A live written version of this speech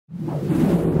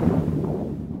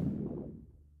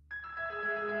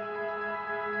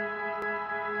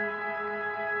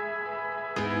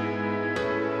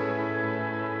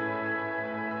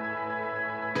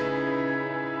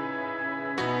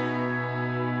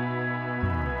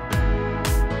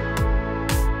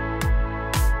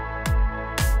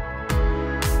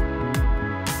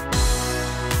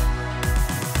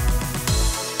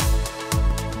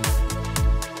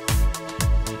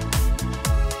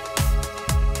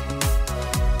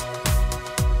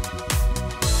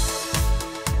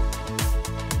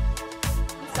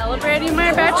Celebrating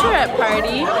my bachelorette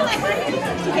party.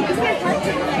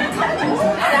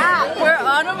 We're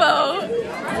on a boat.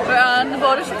 We're on the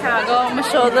boat to Chicago. I'm gonna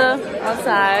show the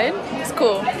outside. It's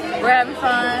cool. We're having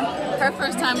fun. Her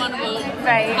first time on a boat.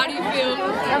 Right. How do you feel?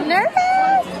 I'm nervous.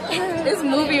 It's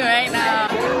moving right now.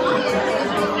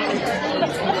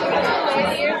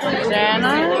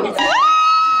 Jana.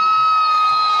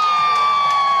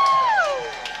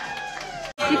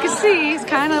 You can see it's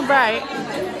kind of bright.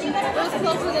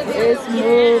 It's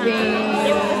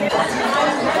moving.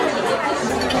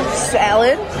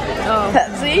 Salad. Oh.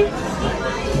 Pepsi.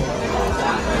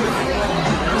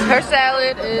 Her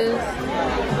salad is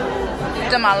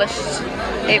demolished.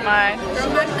 Ate mine.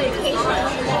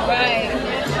 Right.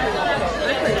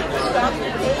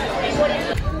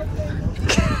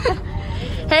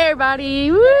 Hey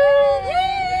everybody. Woo!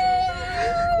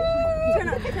 Turn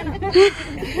up.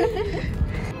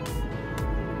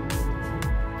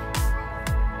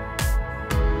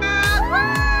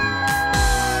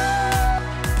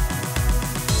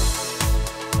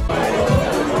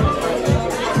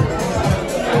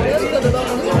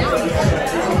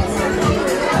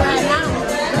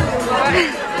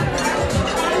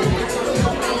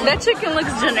 That chicken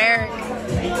looks generic.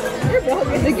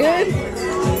 Is it good?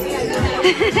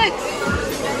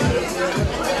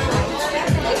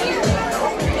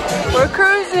 We're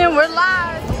cruising, we're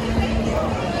live.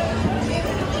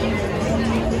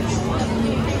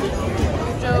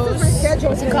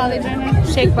 What's it called, Jenna?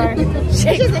 Shake bar.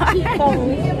 Shake bar.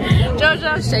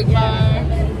 JoJo's shake bar.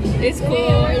 It's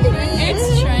cool. It's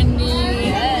trendy.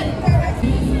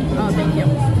 Oh, thank you.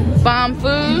 Bomb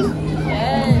food.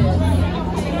 Yes.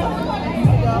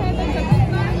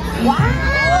 Wow!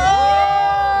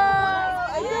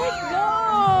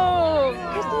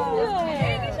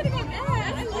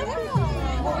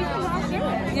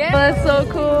 Yeah. That's so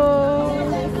cool.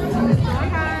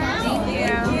 Thank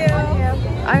you.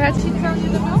 I got you. She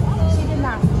did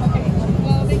not. Okay.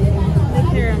 Well, they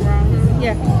hear I'm wrong.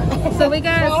 Yeah. So we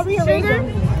got sugar.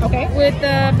 Okay. With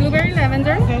blueberry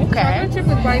lavender. Okay. Chocolate chip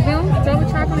with white milk. Double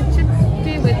chocolate chip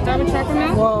tea with double chocolate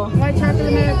milk. Whoa. White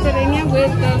chocolate macadamia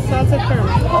with salted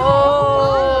caramel. Oh.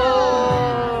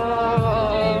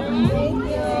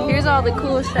 Here's all the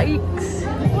cool shakes.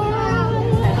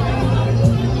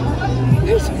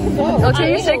 Oh, can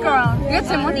you shake around? You got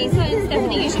some more?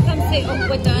 Stephanie, you should come sit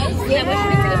with us. Yeah, we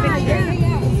should do the picture.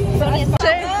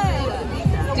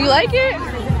 Do you like it?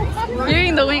 You're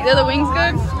eating the wing. Are the wings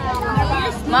good?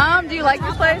 Mom, do you like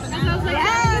this place?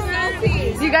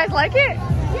 Yes. Do you guys like it?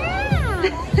 Yeah.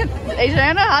 Hey,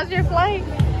 Jana, how's your flight?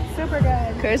 Super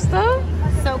good. Crystal?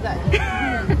 So good.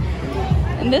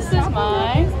 And this is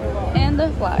mine and the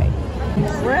flight.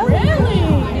 Really?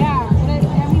 Yeah. I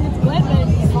mean, it's good, but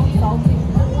it's so salty.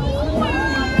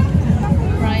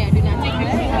 Myriah, do not take your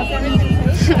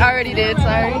I already did,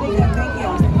 sorry.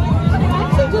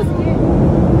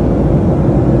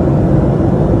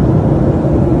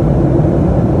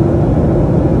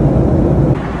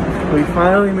 We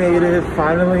finally made it,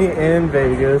 finally in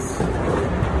Vegas.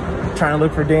 Trying to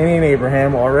look for Danny and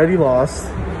Abraham, already lost.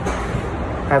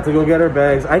 Have to go get our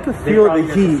bags. I could feel the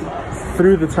heat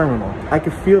through the terminal. I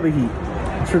could feel the heat.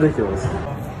 It's ridiculous.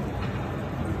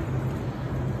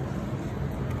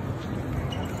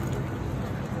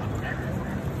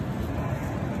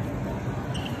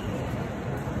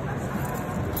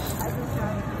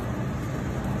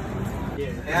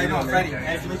 Hey, how you doing, Freddie?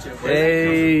 Nice to meet you.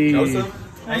 Hey. Joseph.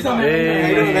 How you doing? Hey. How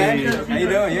you doing, man? How you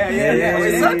doing? Yeah.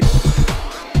 What's up?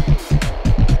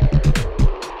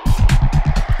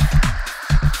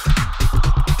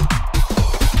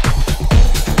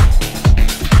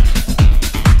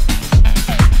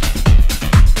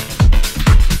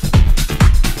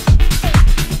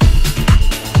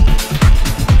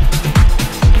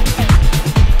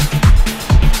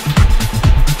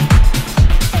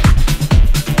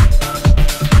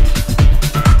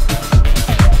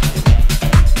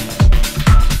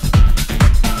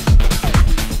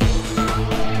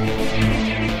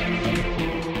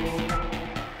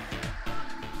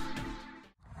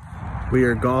 We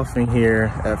are golfing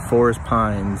here at Forest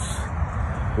Pines.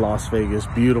 Las Vegas,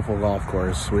 beautiful golf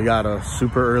course. We got a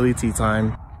super early tee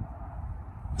time.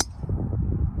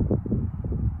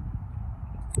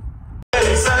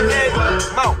 It's Sunday, it's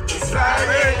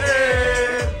Friday,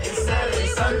 it's Saturday,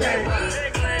 Sunday,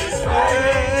 it's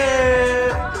Friday,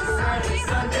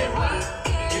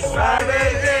 it's Friday,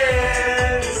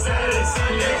 it's Saturday,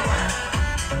 Sunday.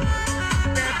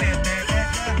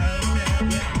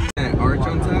 That arch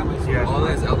on top, yeah, all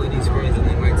that's LED screens and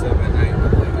then lights up at night.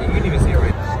 You can even see it right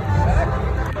now.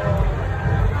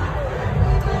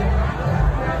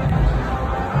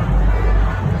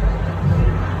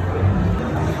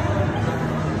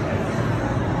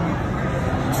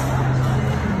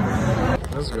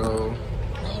 Let's go.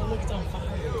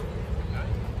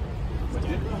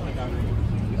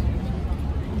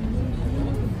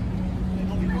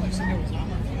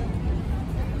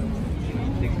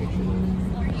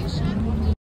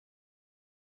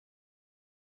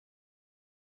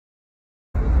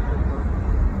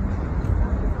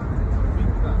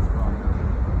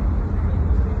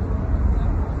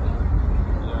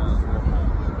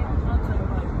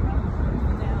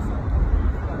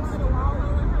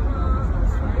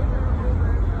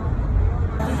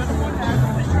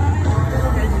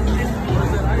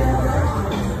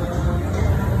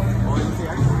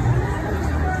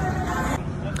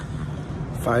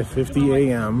 $5:50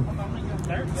 a.m.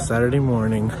 Saturday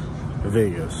morning,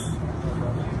 Vegas.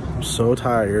 I'm so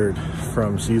tired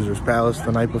from Caesar's Palace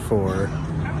the night before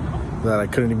that I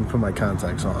couldn't even put my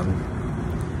contacts on.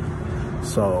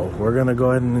 So we're gonna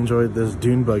go ahead and enjoy this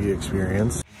dune buggy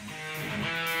experience.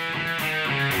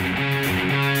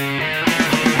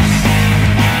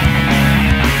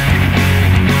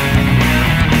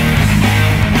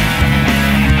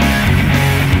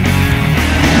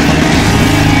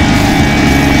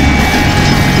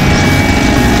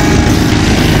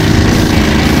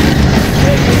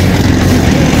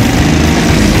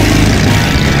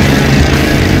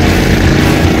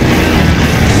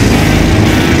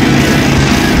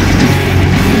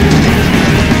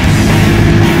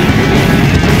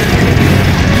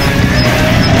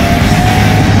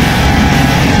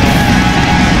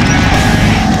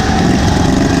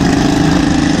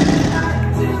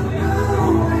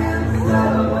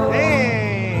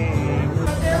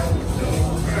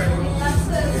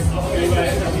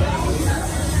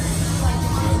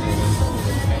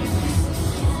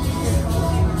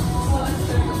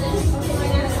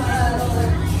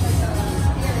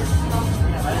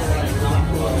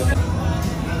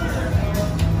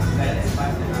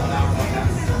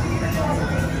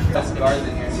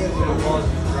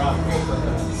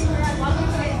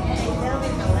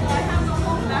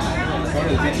 One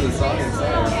of the beach of the song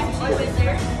inside.